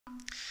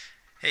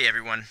Hey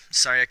everyone,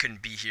 sorry I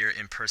couldn't be here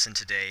in person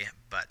today,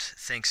 but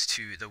thanks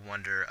to the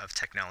wonder of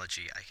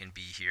technology, I can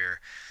be here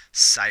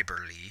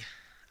cyberly,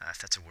 if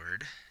that's a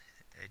word.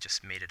 I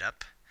just made it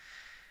up.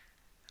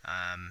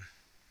 Um,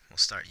 we'll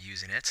start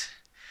using it.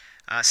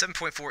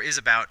 7.4 is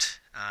about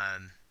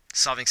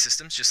solving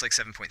systems, just like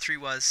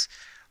 7.3 was,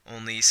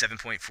 only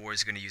 7.4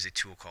 is going to use a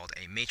tool called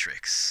a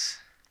matrix.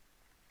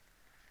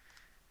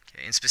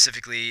 Okay, and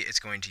specifically,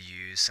 it's going to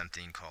use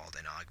something called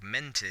an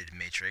augmented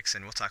matrix,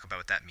 and we'll talk about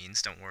what that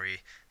means. Don't worry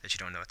that you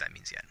don't know what that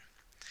means yet.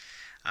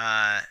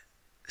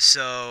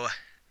 So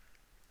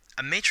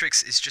a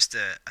matrix is just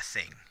a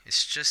thing.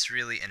 It's just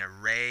really an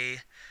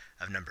array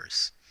of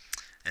numbers.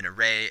 An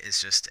array is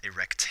just a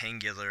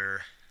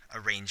rectangular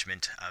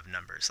arrangement of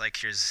numbers. Like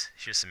here's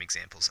some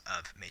examples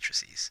of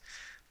matrices.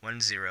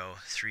 1, 0,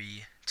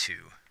 3, 2.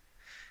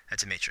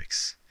 That's a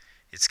matrix.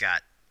 It's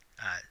got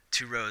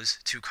 2 rows,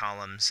 2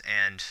 columns,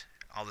 and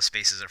all the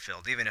spaces are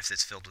filled, even if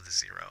it's filled with a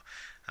 0.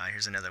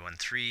 Here's another one.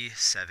 3,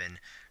 7,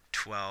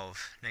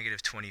 12,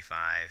 negative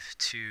 25,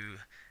 2,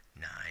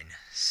 9,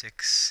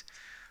 6,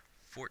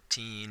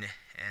 14,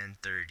 and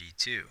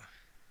 32.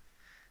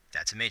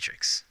 That's a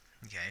matrix.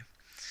 Okay.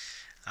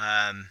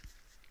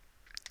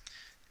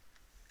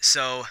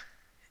 So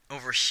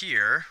over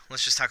here,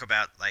 let's just talk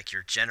about like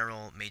your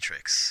general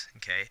matrix.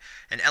 Okay.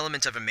 An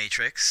element of a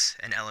matrix,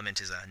 an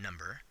element is a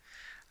number.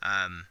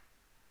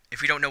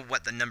 If we don't know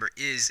what the number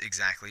is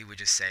exactly, we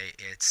just say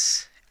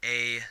it's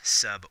a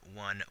sub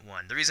 1,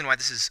 1. The reason why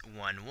this is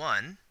 1,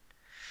 1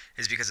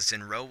 is because it's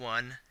in row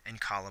 1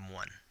 and column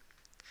 1.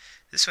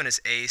 This one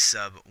is a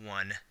sub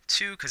 1,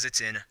 2 because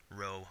it's in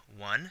row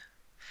 1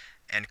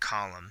 and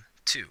column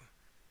 2.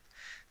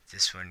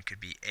 This one could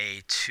be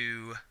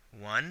a2,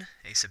 1,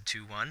 a sub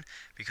 2, 1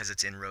 because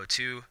it's in row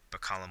 2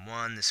 but column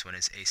 1. This one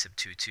is a sub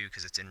 2, 2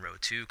 because it's in row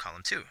 2,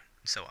 column 2, and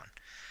so on.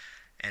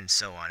 And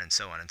so on and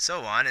so on and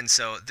so on. And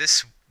so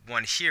this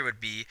one here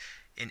would be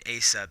in a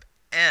sub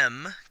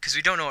m because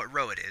we don't know what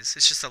row it is.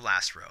 It's just the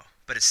last row,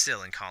 but it's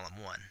still in column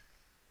 1.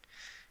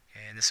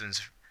 Okay, and this one's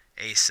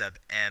a sub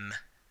m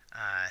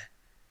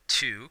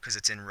 2 because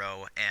it's in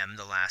row m,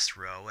 the last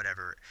row,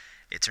 whatever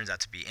it turns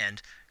out to be,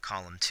 and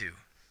column 2.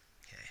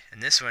 Okay,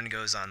 and this one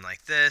goes on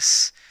like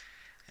this,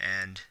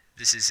 and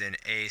this is in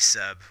a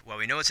sub, well,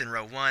 we know it's in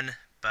row 1,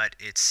 but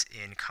it's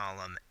in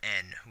column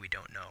n. We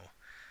don't know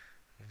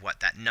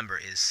what that number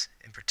is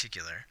in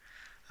particular,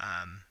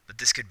 but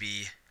this could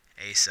be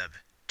a sub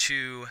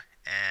 2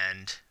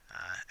 and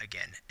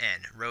again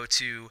n, row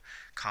 2,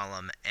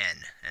 column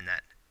n, and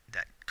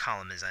that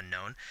column is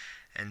unknown.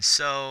 And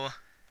so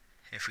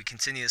if we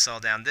continue this all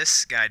down,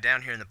 this guy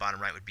down here in the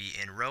bottom right would be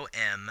in row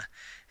m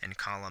and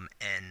column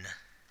n.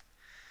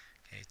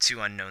 Okay,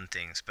 2 unknown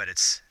things, but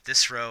it's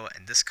this row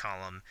and this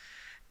column,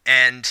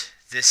 and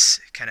this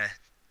kind of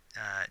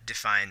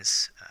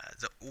defines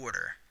the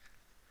order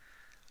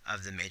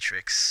of the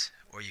matrix,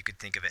 or you could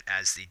think of it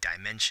as the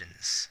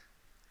dimensions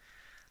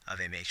of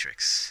a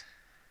matrix.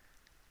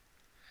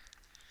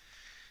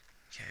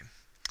 Okay.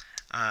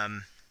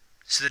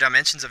 So the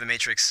dimensions of a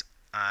matrix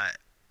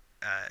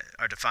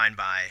are defined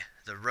by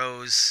the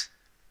rows,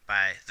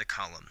 by the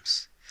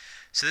columns.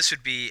 So this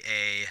would be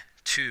a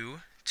 2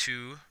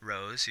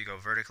 rows. You go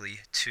vertically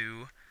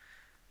 2,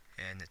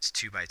 and it's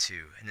 2 by 2.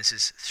 And this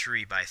is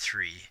 3 by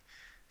 3,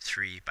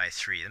 3 by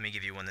 3. Let me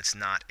give you one that's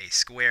not a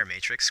square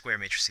matrix. Square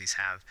matrices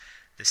have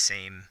the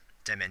same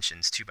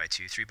dimensions, 2 by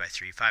 2, 3 by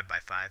 3, 5 by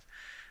 5.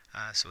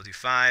 So we'll do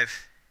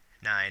 5,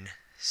 9,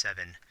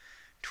 7,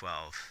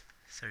 12,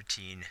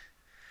 13,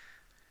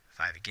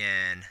 5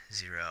 again,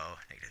 0,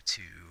 negative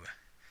 2,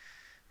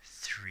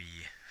 3,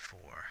 4,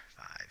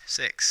 5,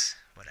 6,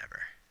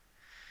 whatever.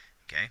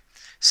 Okay,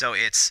 so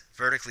it's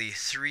vertically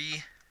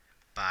 3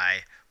 by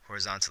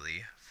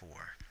horizontally 4.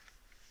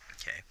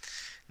 Okay,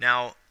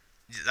 now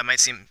that might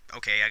seem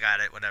okay, I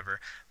got it, whatever,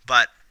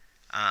 but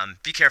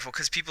be careful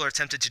because people are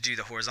tempted to do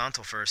the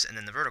horizontal first and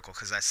then the vertical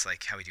because that's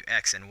like how we do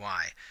x and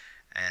y,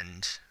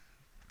 and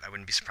I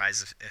wouldn't be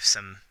surprised if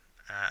some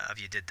of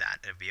you did that.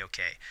 It would be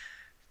okay.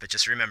 But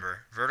just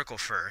remember, vertical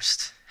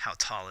first, how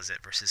tall is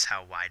it versus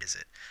how wide is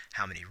it?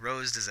 How many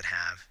rows does it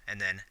have? And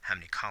then how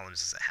many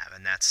columns does it have?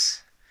 And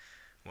that's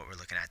what we're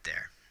looking at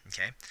there.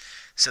 Okay,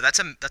 so that's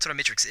what a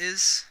matrix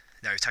is.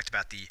 Now we've talked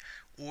about the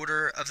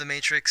order of the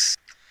matrix,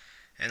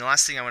 and the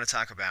last thing I want to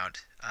talk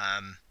about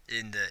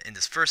in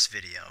this first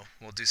video,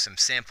 we'll do some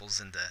samples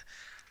in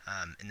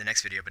the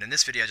next video. But in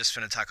this video, I just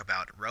want to talk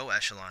about row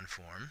echelon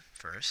form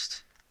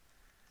first.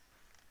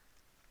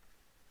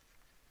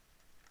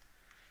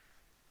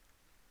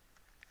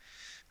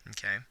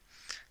 Okay,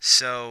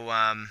 so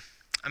I'm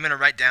going to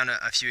write down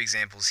a few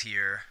examples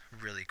here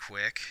really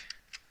quick.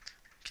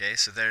 Okay,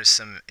 so there's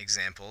some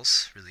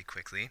examples really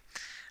quickly.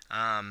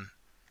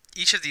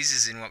 Each of these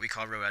is in what we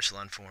call row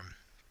echelon form.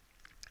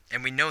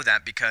 And we know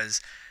that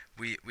because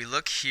we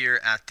look here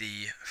at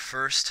the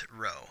first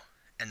row,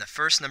 and the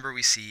first number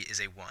we see is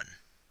a 1.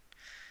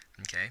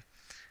 Okay,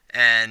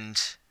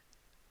 and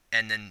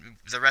then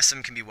the rest of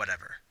them can be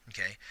whatever.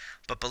 Okay,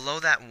 but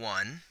below that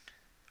 1,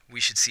 we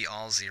should see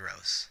all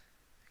zeros.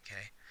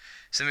 Okay,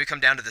 So then we come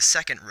down to the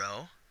second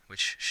row,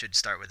 which should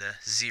start with a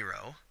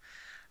 0.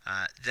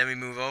 Then we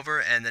move over,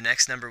 and the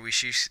next number we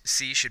see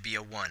should be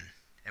a 1.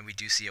 And we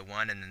do see a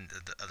 1, and then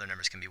the other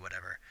numbers can be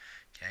whatever.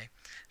 Okay.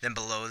 Then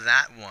below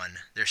that 1,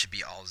 there should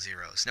be all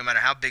zeros. No matter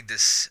how big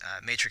this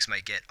matrix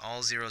might get,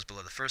 all zeros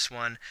below the first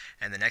one,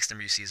 and the next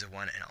number you see is a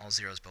 1, and all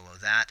zeros below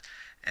that.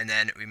 And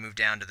then we move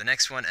down to the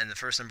next one, and the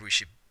first number we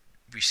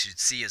should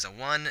see is a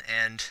 1,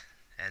 and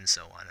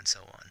so on and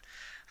so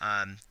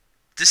on.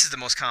 This is the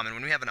most common.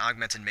 When we have an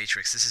augmented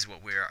matrix, this is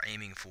what we're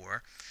aiming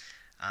for.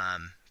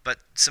 But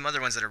some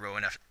other ones that are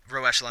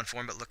row echelon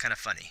form but look kind of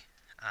funny,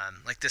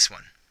 like this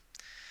one.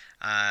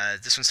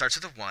 This one starts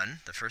with a 1.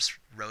 The first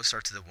row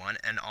starts with a 1,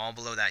 and all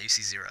below that you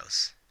see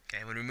zeros.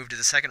 Okay, when we move to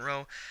the second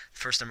row, the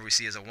first number we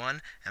see is a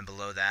 1, and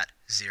below that,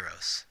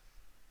 zeros.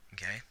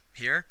 Okay,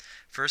 here,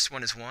 first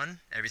one is 1,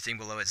 everything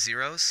below it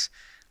zeros.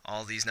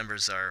 All these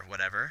numbers are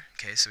whatever.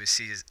 Okay, so we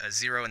see a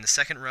 0 in the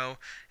second row,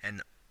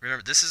 and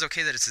remember, this is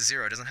okay that it's a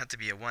 0. It doesn't have to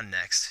be a 1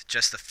 next.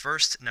 Just the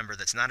first number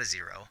that's not a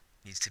 0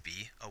 needs to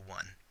be a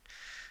 1.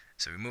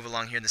 So we move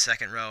along here in the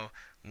second row,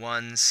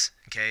 1s,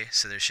 okay,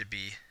 so there should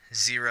be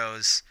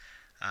zeros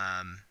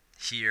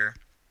here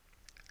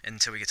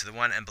until we get to the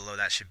 1, and below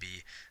that should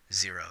be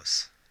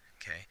zeros.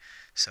 Okay,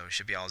 so it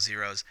should be all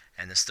zeros,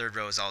 and this third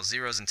row is all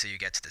zeros until you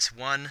get to this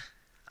 1,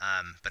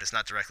 but it's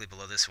not directly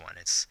below this one,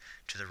 it's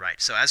to the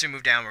right. So as we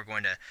move down, we're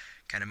going to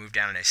kind of move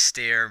down in a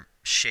stair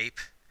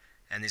shape,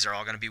 and these are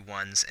all going to be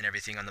 1s, and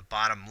everything on the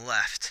bottom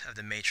left of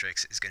the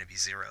matrix is going to be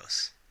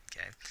zeros.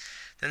 Okay,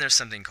 then there's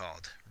something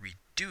called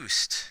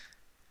reduced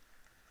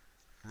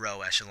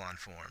row echelon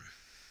form.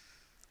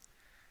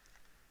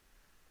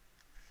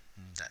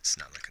 That's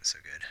not looking so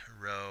good.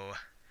 Row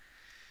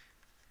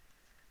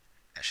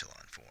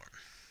echelon form.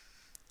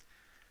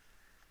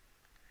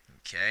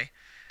 Okay,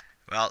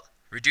 well,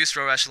 reduced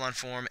row echelon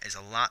form is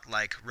a lot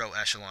like row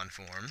echelon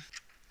form,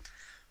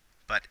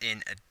 but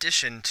in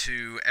addition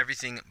to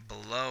everything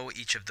below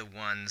each of the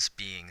 1s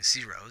being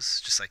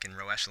zeros, just like in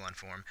row echelon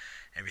form,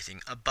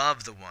 everything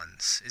above the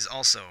 1s is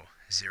also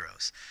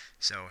zeros.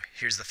 So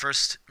here's the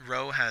first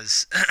row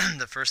has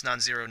the first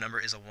non-zero number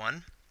is a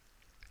 1,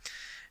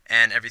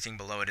 and everything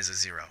below it is a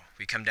 0.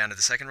 We come down to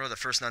the second row, the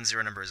first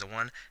non-zero number is a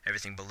 1,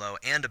 everything below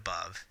and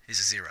above is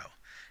a 0.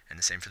 And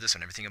the same for this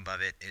one, everything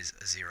above it is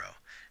a 0.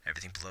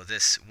 Everything below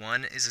this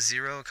 1 is a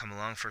 0, come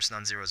along, first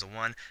non-zero is a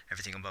 1,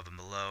 everything above and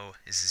below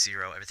is a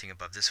 0, everything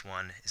above this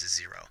 1 is a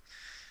 0.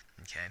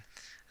 Okay,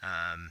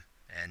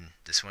 and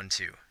this one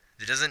too.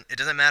 It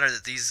doesn't matter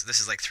that this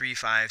is like 3,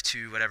 5,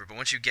 2, whatever, but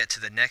once you get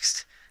to the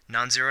next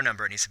non-zero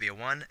number, it needs to be a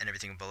 1, and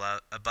everything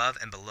above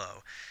and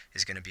below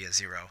is going to be a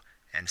 0,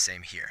 and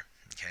same here.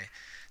 Okay,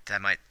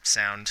 that might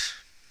sound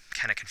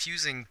kind of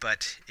confusing,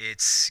 but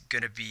it's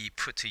going to be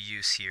put to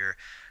use here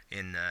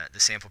in the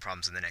sample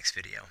problems in the next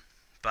video.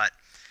 But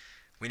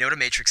we know what a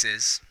matrix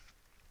is.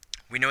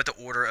 We know what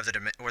the order of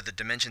the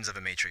dimensions of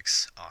a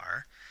matrix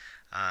are.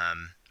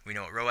 We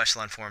know what row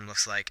echelon form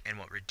looks like and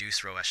what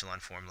reduced row echelon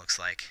form looks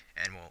like,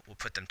 and we'll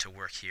put them to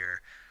work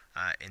here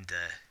in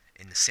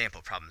the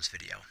sample problems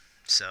video.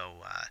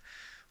 So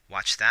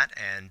watch that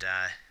and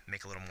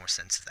make a little more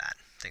sense of that.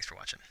 Thanks for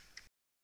watching.